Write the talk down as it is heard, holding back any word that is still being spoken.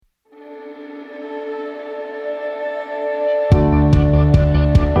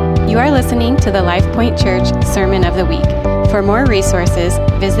You are listening to the Life Point Church Sermon of the Week. For more resources,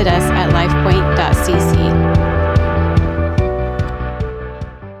 visit us at lifepoint.cc.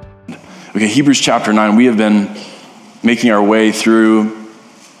 Okay, Hebrews chapter 9. We have been making our way through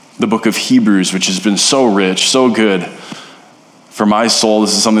the book of Hebrews, which has been so rich, so good for my soul.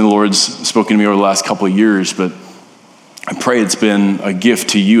 This is something the Lord's spoken to me over the last couple of years, but I pray it's been a gift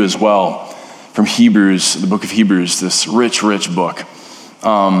to you as well. From Hebrews, the book of Hebrews, this rich, rich book.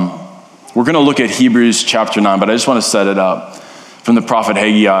 We're going to look at Hebrews chapter 9, but I just want to set it up from the prophet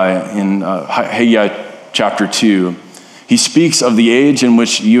Haggai in Haggai chapter 2. He speaks of the age in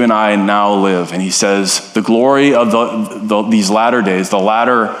which you and I now live, and he says, the glory of these latter days, the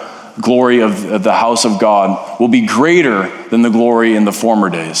latter glory of the house of God will be greater than the glory in the former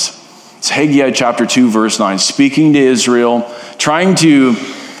days. It's Haggai chapter 2, verse 9, speaking to Israel, trying to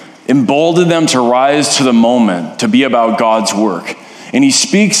embolden them to rise to the moment, to be about God's work. And he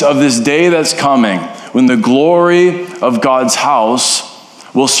speaks of this day that's coming when the glory of God's house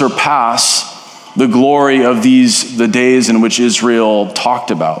will surpass the glory of the days in which Israel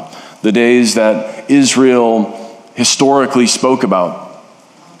talked about, the days that Israel historically spoke about.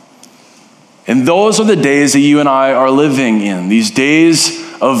 And those are the days that you and I are living in, these days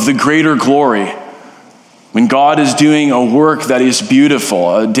of the greater glory, when God is doing a work that is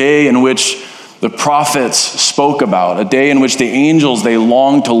beautiful, a day in which the prophets spoke about, a day in which the angels, they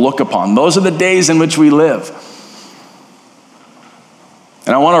long to look upon. Those are the days in which we live.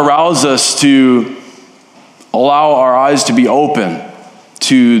 And I want to rouse us to allow our eyes to be open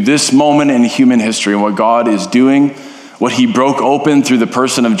to this moment in human history and what God is doing, what he broke open through the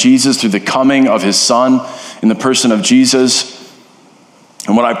person of Jesus, through the coming of his son in the person of Jesus.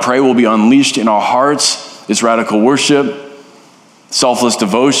 And what I pray will be unleashed in our hearts is radical worship, selfless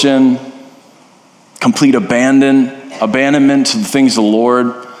devotion, complete abandonment to the things of the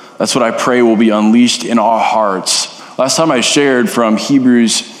Lord. That's what I pray will be unleashed in our hearts. Last time I shared from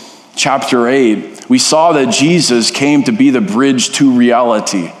Hebrews chapter 8, we saw that Jesus came to be the bridge to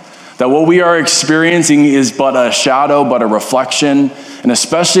reality. That what we are experiencing is but a shadow, but a reflection. And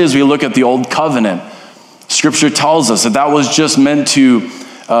especially as we look at the Old Covenant, Scripture tells us that was just meant to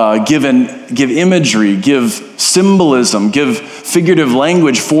give imagery, give symbolism, give figurative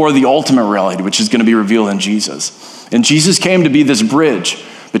language for the ultimate reality, which is going to be revealed in Jesus. And Jesus came to be this bridge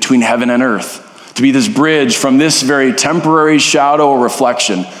between heaven and earth, to be this bridge from this very temporary shadow or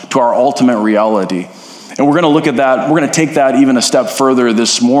reflection to our ultimate reality. And we're going to look at that, we're going to take that even a step further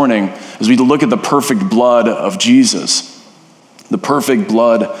this morning as we look at the perfect blood of Jesus. The perfect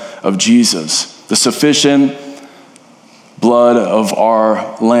blood of Jesus. The sufficient blood of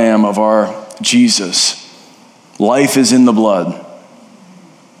our Lamb, of our Jesus. Life is in the blood.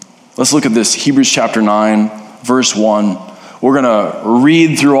 Let's look at this, Hebrews chapter 9, verse 1. We're going to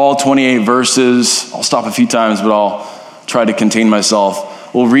read through all 28 verses. I'll stop a few times, but I'll try to contain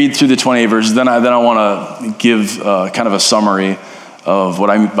myself. We'll read through the 28 verses. Then I want to give kind of a summary of what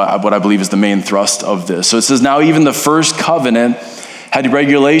I believe is the main thrust of this. So it says, now even the first covenant had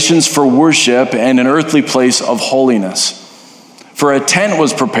regulations for worship and an earthly place of holiness. For a tent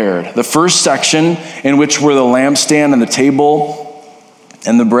was prepared, the first section in which were the lampstand and the table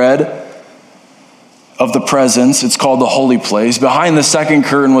and the bread of the presence. It's called the holy place. Behind the second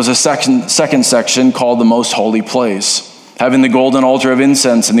curtain was a second section called the most holy place, having the golden altar of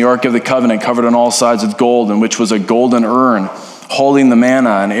incense and the ark of the covenant covered on all sides with gold, in which was a golden urn holding the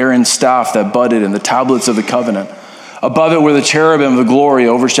manna and Aaron's staff that budded and the tablets of the covenant. Above it were the cherubim of the glory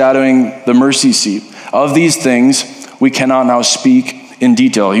overshadowing the mercy seat. Of these things we cannot now speak in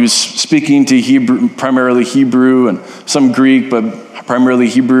detail. He was speaking to primarily Hebrew and some Greek, but primarily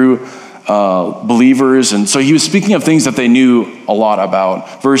Hebrew believers. And so he was speaking of things that they knew a lot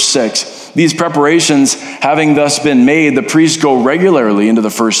about. Verse 6, these preparations having thus been made, the priests go regularly into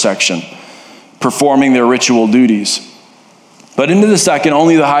the first section, performing their ritual duties. But into the second,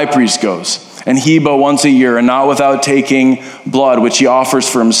 only the high priest goes, and he but once a year, and not without taking blood, which he offers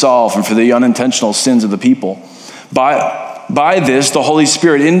for himself and for the unintentional sins of the people. By this, the Holy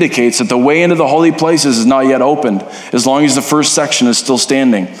Spirit indicates that the way into the holy places is not yet opened, as long as the first section is still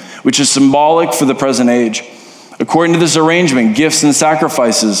standing, which is symbolic for the present age. According to this arrangement, gifts and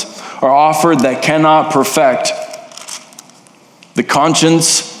sacrifices are offered that cannot perfect the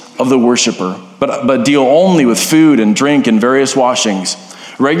conscience of the worshiper, but deal only with food and drink and various washings.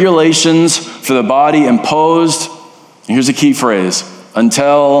 Regulations for the body imposed, and here's a key phrase,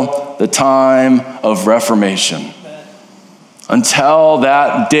 until the time of Reformation. Until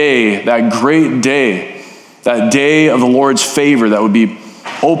that day, that great day, that day of the Lord's favor that would be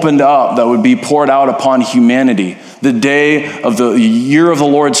opened up, that would be poured out upon humanity, the day of the year of the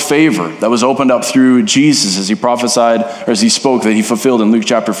Lord's favor that was opened up through Jesus as he prophesied, or as he spoke, that he fulfilled in Luke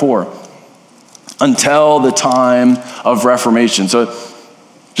chapter 4, until the time of Reformation. So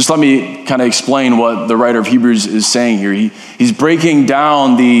just let me kind of explain what the writer of Hebrews is saying here. He's breaking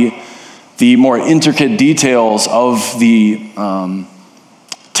down the more intricate details of the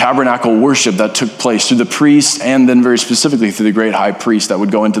tabernacle worship that took place through the priests, and then very specifically through the great high priest that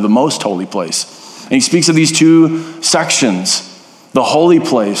would go into the most holy place. And he speaks of these two sections, the holy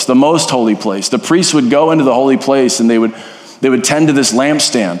place, the most holy place. The priests would go into the holy place and they would tend to this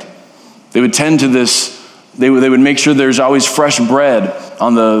lampstand. They would tend to this, they would make sure there's always fresh bread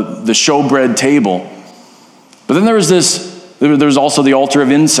on the showbread table. But then there was also the altar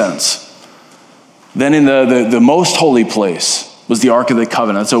of incense. Then in the most holy place was the Ark of the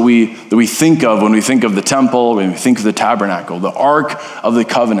Covenant. That's what we think of when we think of the temple, when we think of the tabernacle. The Ark of the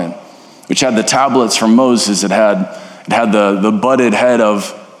Covenant, which had the tablets from Moses. It had the budded head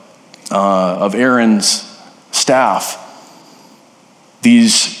of Aaron's staff.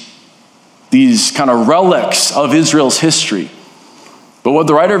 These kind of relics of Israel's history. But what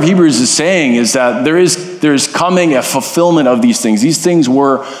the writer of Hebrews is saying is that there is coming a fulfillment of these things. These things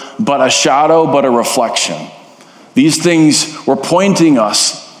were but a shadow, but a reflection. These things were pointing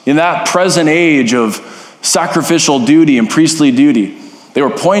us in that present age of sacrificial duty and priestly duty. They were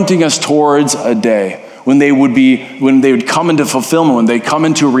pointing us towards a day when they would come into fulfillment, when they come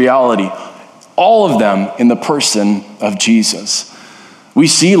into reality. All of them in the person of Jesus. We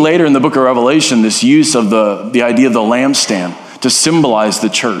see later in the book of Revelation this use of the idea of the lampstand to symbolize the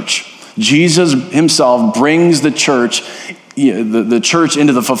church. Jesus himself brings the church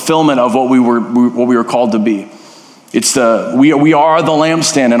into the fulfillment of what we were called to be. We are the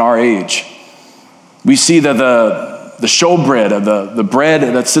lampstand in our age. We see that the showbread, the bread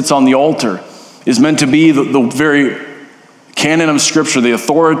that sits on the altar, is meant to be the very canon of Scripture, the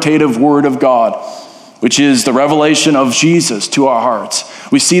authoritative word of God, which is the revelation of Jesus to our hearts.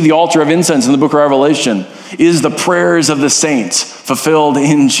 We see the altar of incense in the book of Revelation is the prayers of the saints fulfilled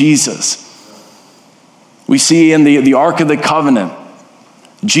in Jesus. We see in the Ark of the Covenant,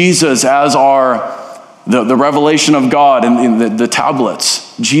 Jesus as the revelation of God in the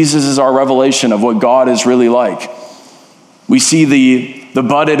tablets. Jesus is our revelation of what God is really like. We see the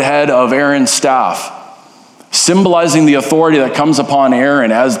budded head of Aaron's staff, symbolizing the authority that comes upon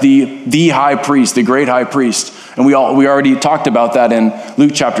Aaron as the high priest, the great high priest. And we already talked about that in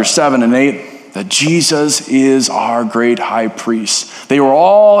Luke chapter 7 and 8, that Jesus is our great high priest. They were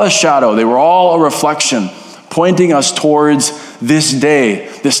all a shadow. They were all a reflection, pointing us towards this day,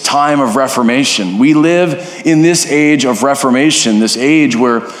 this time of Reformation. We live in this age of Reformation, this age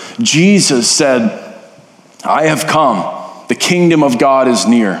where Jesus said, I have come. The kingdom of God is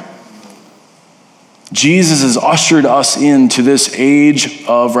near. Jesus has ushered us into this age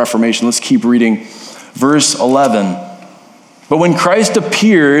of Reformation. Let's keep reading verse 11. But when Christ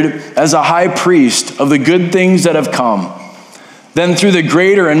appeared as a high priest of the good things that have come, then through the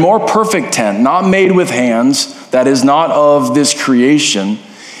greater and more perfect tent, not made with hands, that is not of this creation,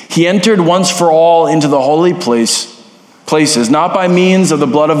 he entered once for all into the holy places, not by means of the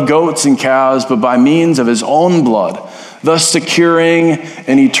blood of goats and calves, but by means of his own blood, thus securing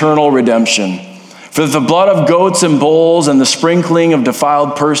an eternal redemption. For the blood of goats and bulls and the sprinkling of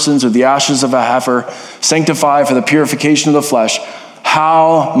defiled persons or the ashes of a heifer sanctify for the purification of the flesh,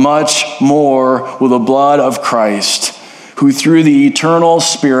 how much more will the blood of Christ, who through the eternal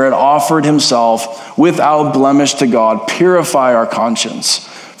Spirit offered himself without blemish to God, purify our conscience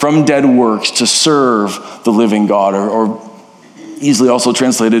from dead works to serve the living God, or easily also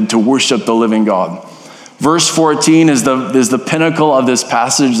translated to worship the living God. Verse 14 is the pinnacle of this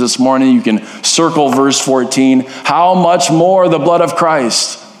passage this morning. You can circle verse 14. How much more the blood of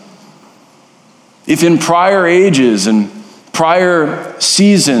Christ? If in prior ages and prior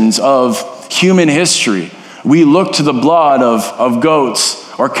seasons of human history, we look to the blood of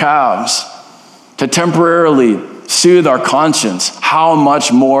goats or calves to temporarily soothe our conscience, how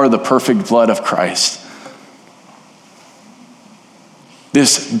much more the perfect blood of Christ?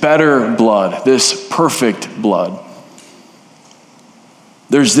 This better blood, this perfect blood.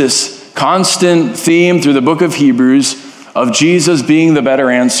 There's this constant theme through the book of Hebrews of Jesus being the better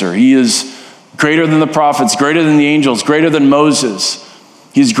answer. He is greater than the prophets, greater than the angels, greater than Moses.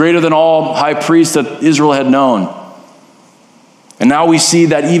 He's greater than all high priests that Israel had known. And now we see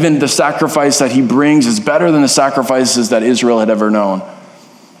that even the sacrifice that he brings is better than the sacrifices that Israel had ever known.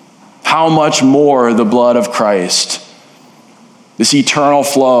 How much more the blood of Christ? This eternal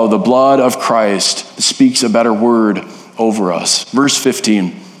flow, the blood of Christ, speaks a better word over us. Verse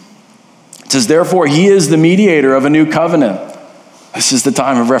 15. It says, therefore, he is the mediator of a new covenant. This is the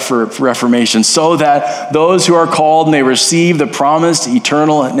time of reformation, so that those who are called may receive the promised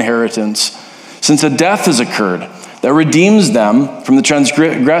eternal inheritance, since a death has occurred that redeems them from the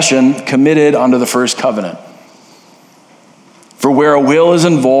transgression committed under the first covenant. For where a will is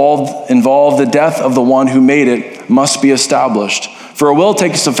involved, the death of the one who made it must be established. For a will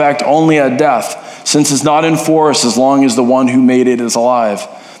takes effect only at death, since it's not in force as long as the one who made it is alive.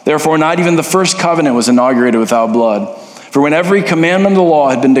 Therefore, not even the first covenant was inaugurated without blood. For when every commandment of the law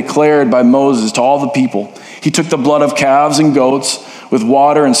had been declared by Moses to all the people, he took the blood of calves and goats with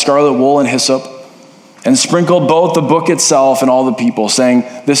water and scarlet wool and hyssop, and sprinkled both the book itself and all the people, saying,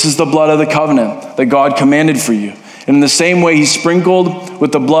 this is the blood of the covenant that God commanded for you. And in the same way he sprinkled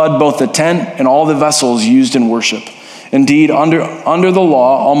with the blood both the tent and all the vessels used in worship. Indeed, under the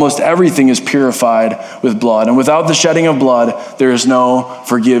law, almost everything is purified with blood, and without the shedding of blood, there is no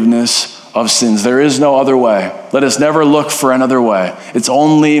forgiveness of sins. There is no other way. Let us never look for another way. It's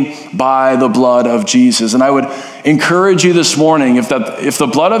only by the blood of Jesus. And I would encourage you this morning, if the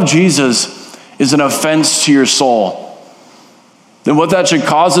blood of Jesus is an offense to your soul, then what that should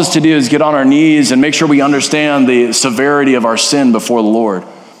cause us to do is get on our knees and make sure we understand the severity of our sin before the Lord,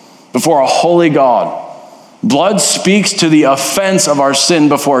 before a holy God. Blood speaks to the offense of our sin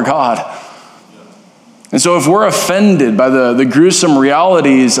before God. And so if we're offended by the gruesome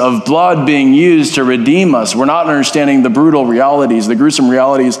realities of blood being used to redeem us, we're not understanding the brutal realities, the gruesome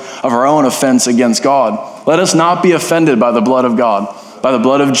realities of our own offense against God. Let us not be offended by the blood of God, by the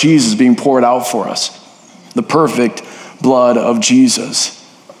blood of Jesus being poured out for us, the perfect blood of Jesus.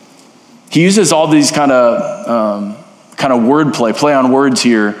 He uses all these kind of wordplay, play on words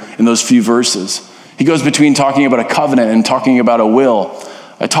here in those few verses. He goes between talking about a covenant and talking about a will.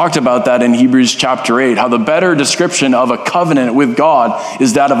 I talked about that in Hebrews chapter 8, how the better description of a covenant with God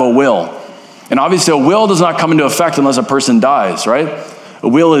is that of a will. And obviously a will does not come into effect unless a person dies, right? A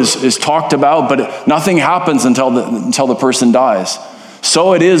will is talked about, but nothing happens until the person dies.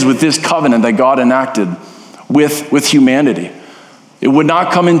 So it is with this covenant that God enacted with humanity. It would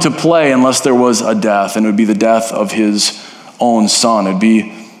not come into play unless there was a death, and it would be the death of his own son. It would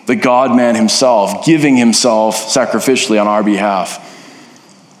be the God-man himself giving himself sacrificially on our behalf.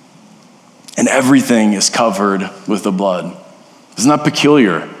 And everything is covered with the blood. Isn't that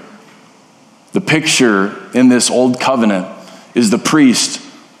peculiar? The picture in this old covenant is the priest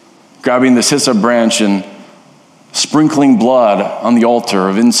grabbing this hyssop branch and sprinkling blood on the altar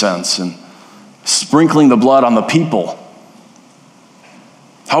of incense and sprinkling the blood on the people.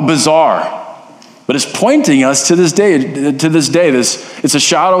 How bizarre. But it's pointing us to this day. It's a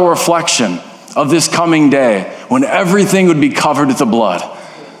shadow reflection of this coming day when everything would be covered with the blood.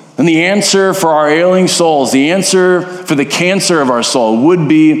 And the answer for our ailing souls, the answer for the cancer of our soul would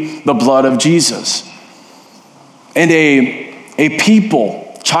be the blood of Jesus. And a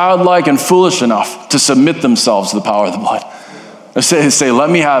people, childlike and foolish enough to submit themselves to the power of the blood. Say, let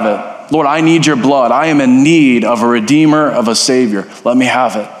me have it. Lord, I need your blood. I am in need of a redeemer, of a savior. Let me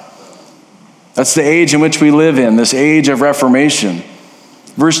have it. That's the age in which we live in, this age of reformation.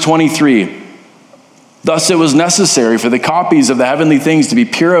 Verse 23. Thus it was necessary for the copies of the heavenly things to be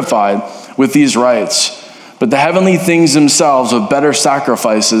purified with these rites, but the heavenly things themselves with better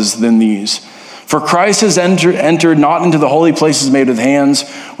sacrifices than these. For Christ has entered not into the holy places made with hands,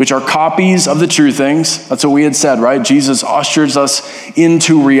 which are copies of the true things. That's what we had said, right? Jesus ushers us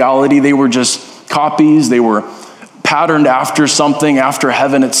into reality. They were just copies. They were patterned after something, after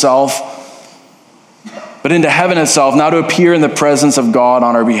heaven itself. But into heaven itself, now to appear in the presence of God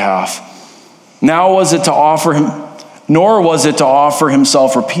on our behalf. Nor was it to offer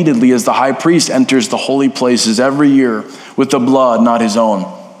himself repeatedly as the high priest enters the holy places every year with the blood, not his own.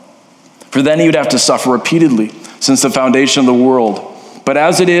 For then he would have to suffer repeatedly since the foundation of the world. But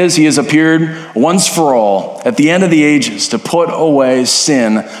as it is, he has appeared once for all at the end of the ages to put away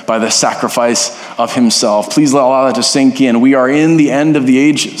sin by the sacrifice of himself. Please allow that to sink in. We are in the end of the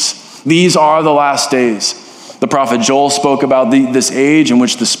ages. These are the last days. The prophet Joel spoke about this age in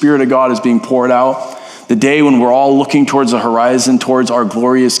which the Spirit of God is being poured out, the day when we're all looking towards the horizon, towards our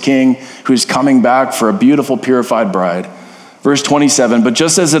glorious King who is coming back for a beautiful, purified bride. Verse 27, but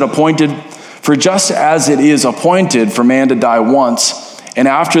just as it is appointed for man to die once, and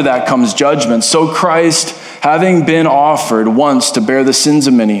after that comes judgment, so Christ, having been offered once to bear the sins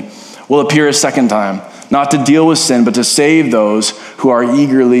of many, will appear a second time, not to deal with sin, but to save those who are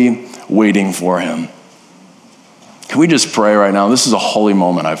eagerly waiting for him. Can we just pray right now? This is a holy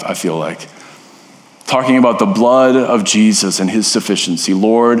moment, I feel like. Talking about the blood of Jesus and his sufficiency.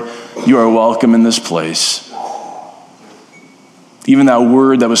 Lord, you are welcome in this place. Even that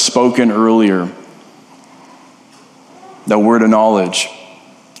word that was spoken earlier, that word of knowledge.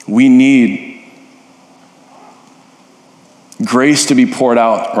 We need grace to be poured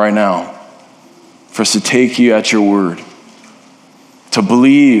out right now for us to take you at your word, to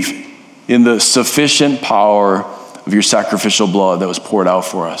believe in the sufficient power of your sacrificial blood that was poured out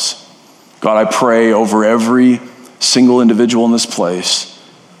for us. God, I pray over every single individual in this place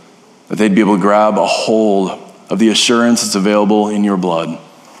that they'd be able to grab a hold of the assurance that's available in your blood.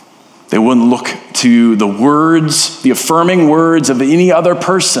 They wouldn't look to the words, the affirming words of any other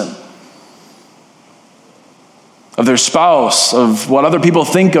person, of their spouse, of what other people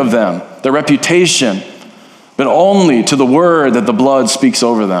think of them, their reputation, but only to the word that the blood speaks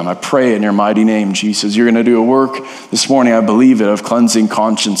over them. I pray in your mighty name, Jesus. You're going to do a work this morning, I believe it, of cleansing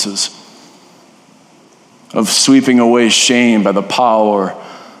consciences, of sweeping away shame by the power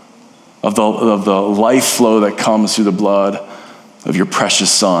of the life flow that comes through the blood of your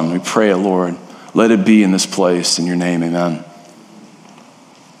precious Son. We pray it, Lord. Let it be in this place. In your name, amen.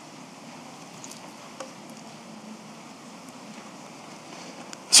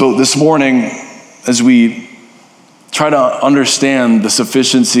 So this morning, as we try to understand the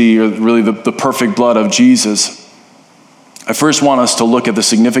sufficiency, or really the perfect blood of Jesus, I first want us to look at the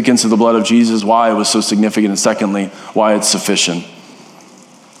significance of the blood of Jesus, why it was so significant, and secondly, why it's sufficient.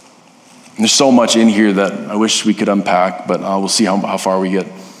 And there's so much in here that I wish we could unpack, but we'll see how far we get.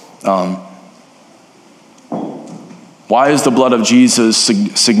 Why is the blood of Jesus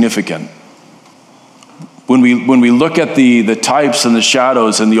significant? When we look at the types and the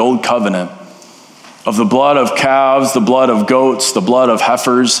shadows in the Old Covenant of the blood of calves, the blood of goats, the blood of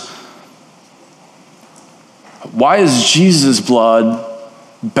heifers, why is Jesus' blood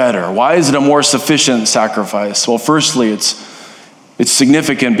better? Why is it a more sufficient sacrifice? Well, firstly, it's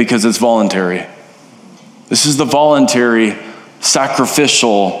significant because it's voluntary. This is the voluntary,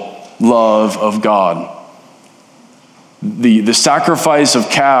 sacrificial love of God. The sacrifice of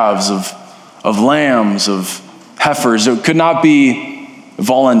calves, of lambs, of heifers, it could not be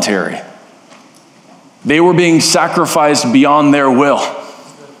voluntary. They were being sacrificed beyond their will.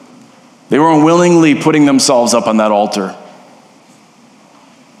 They weren't willingly putting themselves up on that altar.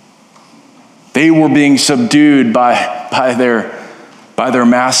 They were being subdued by their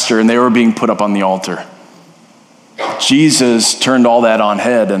master, and they were being put up on the altar. Jesus turned all that on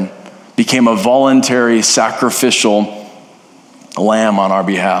head and became a voluntary sacrificial lamb on our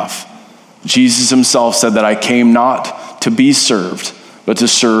behalf. Jesus himself said that I came not to be served, but to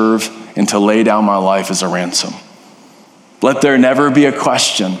serve and to lay down my life as a ransom. Let there never be a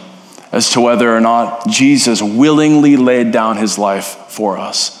question as to whether or not Jesus willingly laid down his life for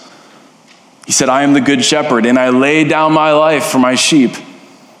us. He said, I am the good shepherd, and I lay down my life for my sheep.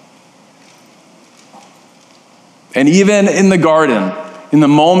 And even in the garden, in the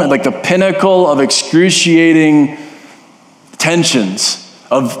moment, like the pinnacle of excruciating tensions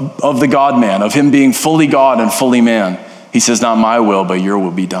of the God-man, of him being fully God and fully man, he says, not my will, but your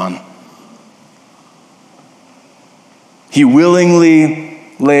will be done. He willingly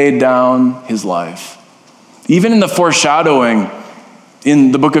laid down his life. Even in the foreshadowing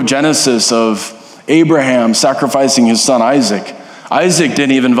in the book of Genesis of Abraham sacrificing his son Isaac, Isaac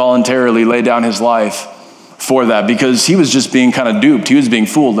didn't even voluntarily lay down his life for that because he was just being kind of duped. He was being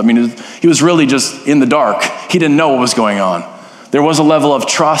fooled. I mean, he was really just in the dark. He didn't know what was going on. There was a level of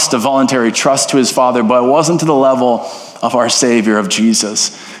trust, a voluntary trust to his father, but it wasn't to the level of our Savior, of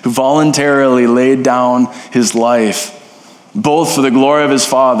Jesus, who voluntarily laid down his life, both for the glory of his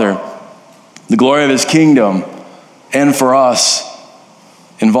Father, the glory of his kingdom, and for us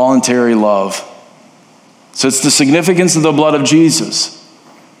in voluntary love. So it's the significance of the blood of Jesus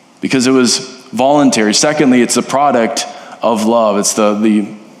because it was voluntary. Secondly, it's the product of love. It's the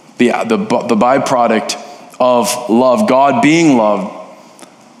byproduct of love, God being love.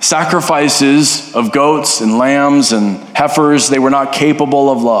 Sacrifices of goats and lambs and heifers, they were not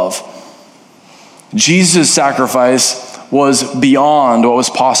capable of love. Jesus' sacrifice was beyond what was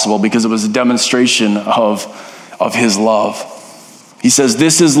possible because it was a demonstration of his love. He says,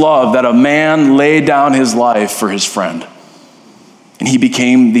 this is love, that a man laid down his life for his friend. And he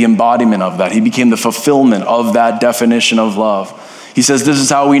became the embodiment of that. He became the fulfillment of that definition of love. He says, this is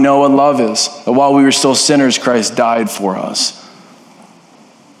how we know what love is. That while we were still sinners, Christ died for us.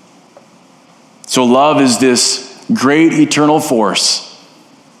 So love is this great eternal force.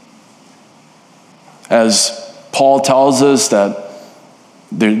 As Paul tells us that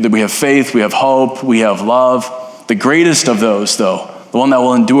we have faith, we have hope, we have love. The greatest of those, though, the one that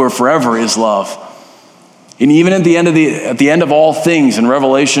will endure forever, is love. And even at the end of all things in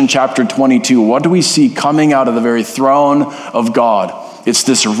Revelation chapter 22, what do we see coming out of the very throne of God? It's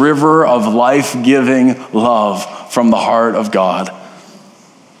this river of life-giving love from the heart of God.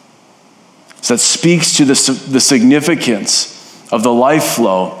 So that speaks to the significance of the life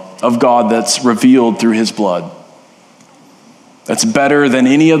flow of God that's revealed through his blood. That's better than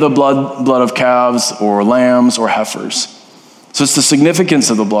any of the blood of calves or lambs or heifers. So it's the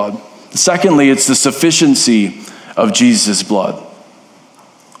significance of the blood. Secondly, it's the sufficiency of Jesus' blood.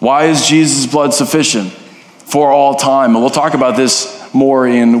 Why is Jesus' blood sufficient for all time? And we'll talk about this more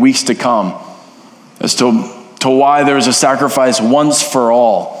in weeks to come as to why there is a sacrifice once for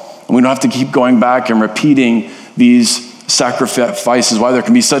all. And we don't have to keep going back and repeating these sacrifices, why there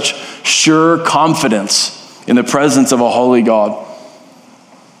can be such sure confidence in the presence of a holy God.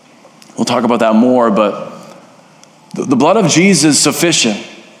 We'll talk about that more, but the blood of Jesus is sufficient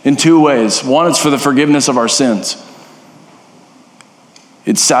in two ways. One, it's for the forgiveness of our sins.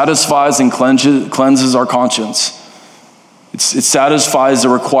 It satisfies and cleanses our conscience. It satisfies the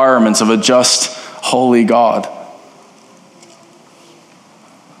requirements of a just, holy God.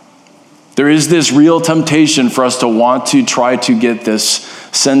 There is this real temptation for us to want to try to get this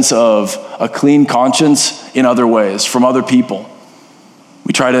sense of a clean conscience in other ways, from other people.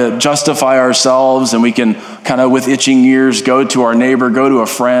 We try to justify ourselves, and we can kind of with itching ears go to our neighbor, go to a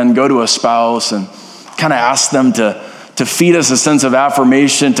friend, go to a spouse, and kind of ask them to feed us a sense of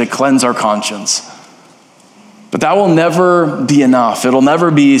affirmation to cleanse our conscience. But that will never be enough. It'll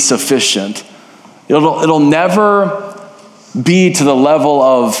never be sufficient. It'll never be to the level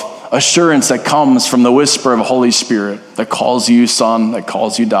of assurance that comes from the whisper of the Holy Spirit that calls you son, that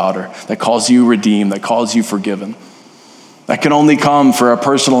calls you daughter, that calls you redeemed, that calls you forgiven. That can only come from a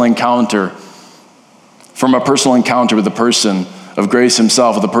personal encounter with the person of grace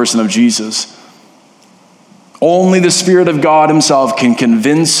himself, with the person of Jesus. Only the Spirit of God himself can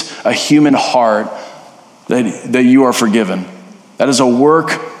convince a human heart that you are forgiven. That is a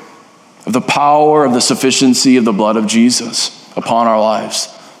work of the power of the sufficiency of the blood of Jesus upon our lives.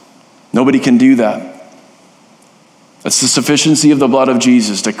 Nobody can do that. That's the sufficiency of the blood of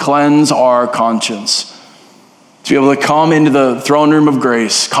Jesus to cleanse our conscience, to be able to come into the throne room of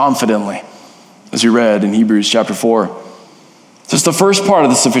grace confidently, as we read in Hebrews chapter 4. So it's the first part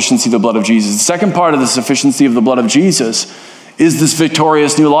of the sufficiency of the blood of Jesus. The second part of the sufficiency of the blood of Jesus is this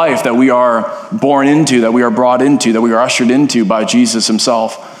victorious new life that we are born into, that we are brought into, that we are ushered into by Jesus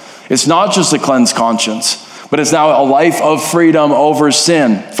himself. It's not just a cleansed conscience, but it's now a life of freedom over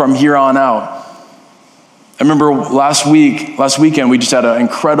sin from here on out. I remember last weekend, we just had an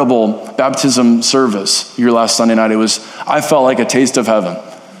incredible baptism service here last Sunday night. I felt like a taste of heaven.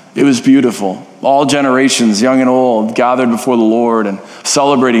 It was beautiful. All generations, young and old, gathered before the Lord and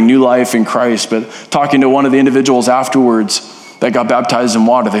celebrating new life in Christ. But talking to one of the individuals afterwards that got baptized in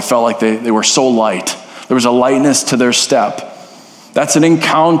water, they felt like they were so light. There was a lightness to their step. That's an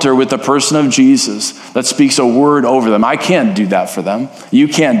encounter with the person of Jesus that speaks a word over them. I can't do that for them. You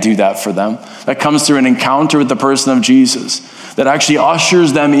can't do that for them. That comes through an encounter with the person of Jesus that actually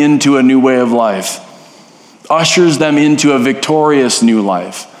ushers them into a new way of life, ushers them into a victorious new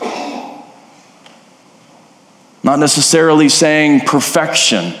life. Not necessarily saying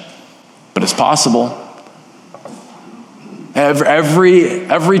perfection, but it's possible.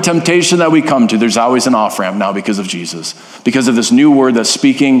 Every temptation that we come to, there's always an off-ramp now because of Jesus, because of this new word that's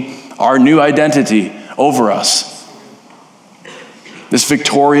speaking our new identity over us, this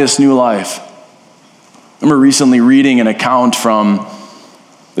victorious new life. I remember recently reading an account from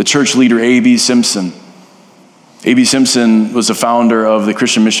the church leader A.B. Simpson. A.B. Simpson was the founder of the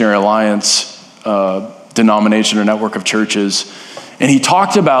Christian Missionary Alliance denomination or network of churches. And he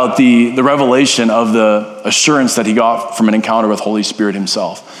talked about the revelation of the assurance that he got from an encounter with Holy Spirit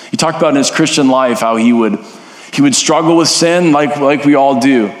himself. He talked about in his Christian life how he would struggle with sin like we all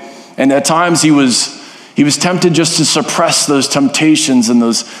do. And at times he was tempted just to suppress those temptations and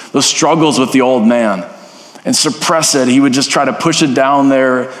those struggles with the old man and suppress it. He would just try to push it down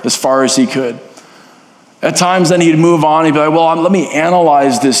there as far as he could. At times then he'd move on. He'd be like, well, let me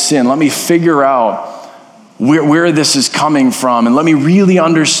analyze this sin. Let me figure out where this is coming from, and let me really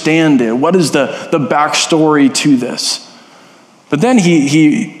understand it. What is the backstory to this? But then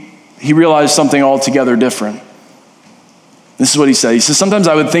he realized something altogether different. This is what he said. He says, sometimes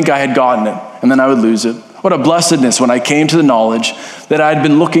I would think I had gotten it, and then I would lose it. What a blessedness when I came to the knowledge that I had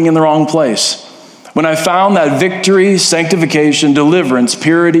been looking in the wrong place. When I found that victory, sanctification, deliverance,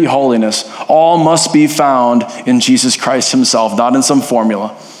 purity, holiness, all must be found in Jesus Christ himself, not in some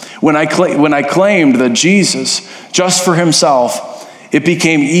formula. When I claimed that Jesus, just for himself, it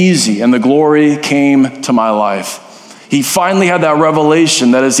became easy and the glory came to my life. He finally had that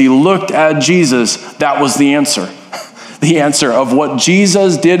revelation that as he looked at Jesus, that was the answer. The answer of what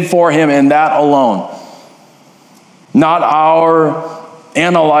Jesus did for him and that alone. Not our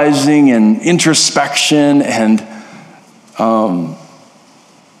analyzing and introspection and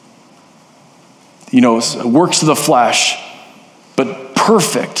works of the flesh, but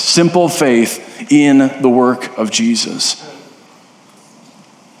perfect, simple faith in the work of Jesus.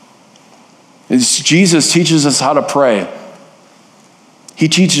 As Jesus teaches us how to pray, he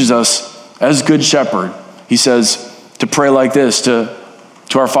teaches us as good shepherd. He says to pray like this to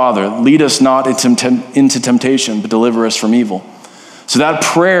our Father, lead us not into temptation, but deliver us from evil. So that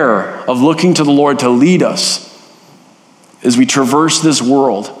prayer of looking to the Lord to lead us as we traverse this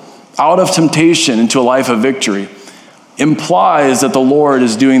world out of temptation into a life of victory implies that the Lord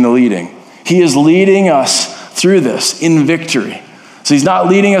is doing the leading. He is leading us through this in victory. So he's not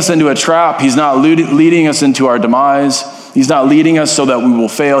leading us into a trap. He's not leading us into our demise. He's not leading us so that we will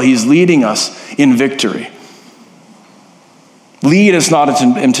fail. He's leading us in victory. Lead us not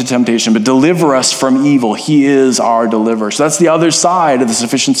into temptation, but deliver us from evil. He is our deliverer. So that's the other side of the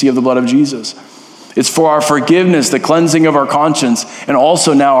sufficiency of the blood of Jesus. It's for our forgiveness, the cleansing of our conscience, and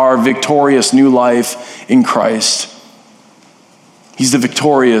also now our victorious new life in Christ. He's the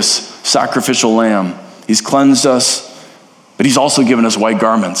victorious sacrificial lamb. He's cleansed us, but he's also given us white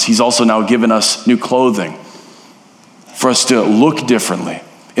garments. He's also now given us new clothing for us to look differently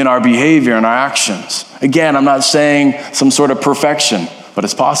in our behavior and our actions. Again, I'm not saying some sort of perfection, but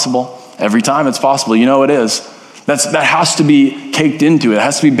it's possible. Every time it's possible. You know it is. That has to be caked into it. It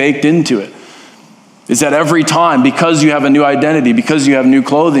has to be baked into it. Is that every time, because you have a new identity, because you have new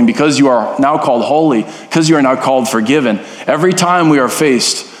clothing, because you are now called holy, because you are now called forgiven, every time we are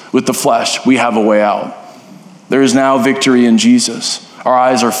faced with the flesh, we have a way out. There is now victory in Jesus. Our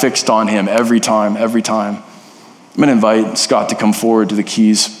eyes are fixed on him every time, every time. I'm going to invite Scott to come forward to the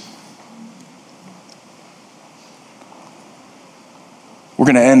keys. We're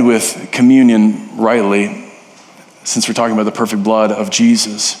going to end with communion rightly, since we're talking about the perfect blood of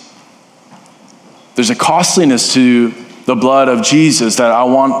Jesus. There's a costliness to the blood of Jesus that I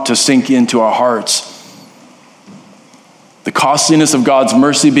want to sink into our hearts. The costliness of God's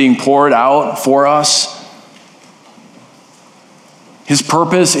mercy being poured out for us. His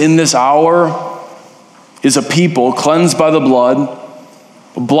purpose in this hour is a people cleansed by the blood,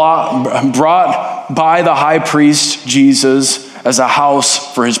 brought by the high priest Jesus as a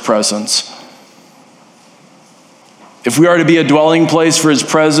house for his presence. If we are to be a dwelling place for his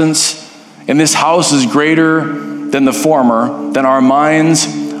presence, and this house is greater than the former, then our minds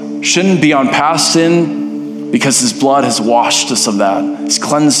shouldn't be on past sin because his blood has washed us of that. He's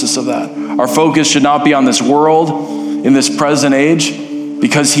cleansed us of that. Our focus should not be on this world in this present age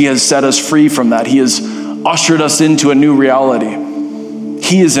because he has set us free from that. He has ushered us into a new reality.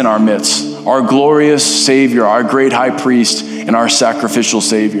 He is in our midst, our glorious Savior, our great high priest, and our sacrificial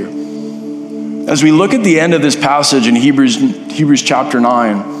Savior. As we look at the end of this passage in Hebrews chapter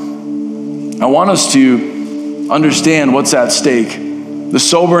 9, I want us to understand what's at stake, the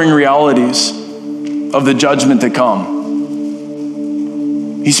sobering realities of the judgment to come.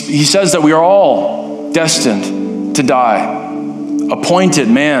 He says that we are all destined to die, appointed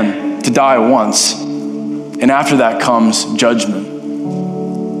man to die once, and after that comes judgment.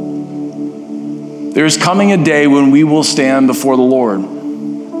 There is coming a day when we will stand before the Lord,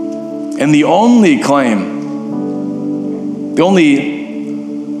 and the only claim, the only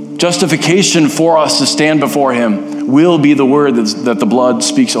justification for us to stand before him will be the word that the blood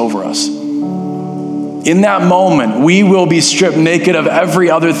speaks over us. In that moment, we will be stripped naked of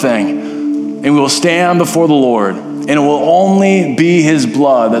every other thing, and we will stand before the Lord, and it will only be his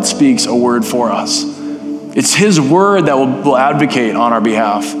blood that speaks a word for us. It's his word that will advocate on our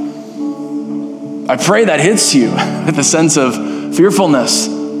behalf. I pray that hits you with a sense of fearfulness.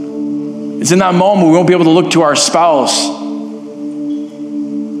 It's in that moment we won't be able to look to our spouse.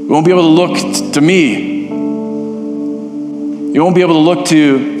 You won't be able to look to me. You won't be able to look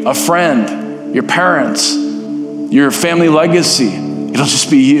to a friend, your parents, your family legacy. It'll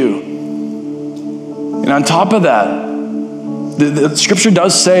just be you. And on top of that, the scripture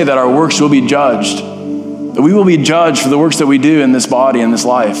does say that our works will be judged. That we will be judged for the works that we do in this body, in this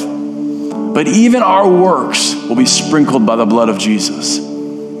life. But even our works will be sprinkled by the blood of Jesus.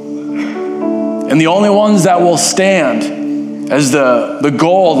 And the only ones that will stand as the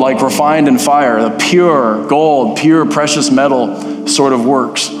gold, like refined in fire, the pure gold, pure precious metal sort of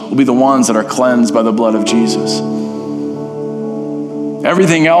works will be the ones that are cleansed by the blood of Jesus.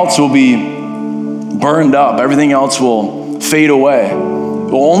 Everything else will be burned up. Everything else will fade away. It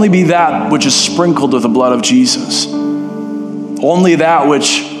will only be that which is sprinkled with the blood of Jesus. Only that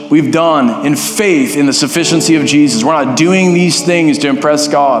which we've done in faith in the sufficiency of Jesus. We're not doing these things to impress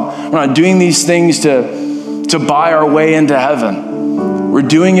God. We're not doing these things to buy our way into heaven. We're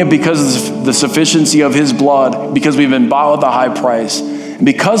doing it because of the sufficiency of his blood, because we've been bought with a high price. And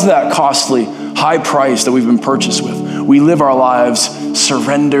because of that costly high price that we've been purchased with, we live our lives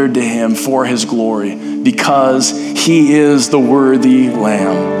surrendered to him for his glory, because he is the worthy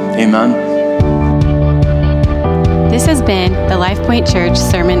Lamb. Amen. This has been the LifePoint Church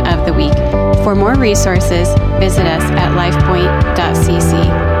Sermon of the Week. For more resources, visit us at lifepoint.cc.